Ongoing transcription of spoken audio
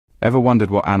Ever wondered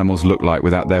what animals look like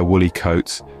without their woolly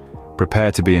coats?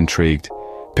 Prepare to be intrigued.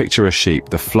 Picture a sheep,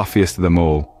 the fluffiest of them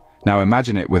all. Now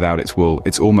imagine it without its wool.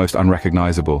 It's almost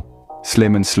unrecognizable.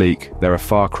 Slim and sleek, they're a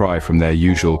far cry from their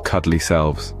usual cuddly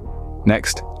selves.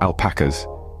 Next, alpacas.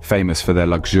 Famous for their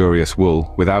luxurious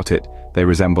wool, without it, they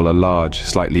resemble a large,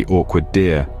 slightly awkward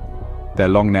deer. Their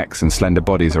long necks and slender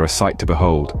bodies are a sight to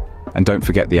behold. And don't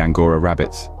forget the Angora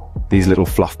rabbits. These little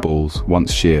fluff balls,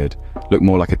 once sheared, look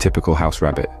more like a typical house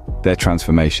rabbit. Their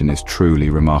transformation is truly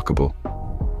remarkable.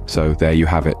 So there you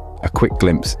have it, a quick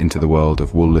glimpse into the world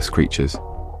of woolless creatures.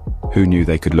 Who knew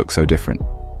they could look so different?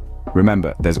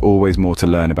 Remember, there's always more to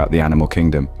learn about the animal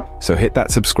kingdom, so hit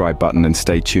that subscribe button and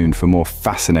stay tuned for more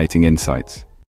fascinating insights.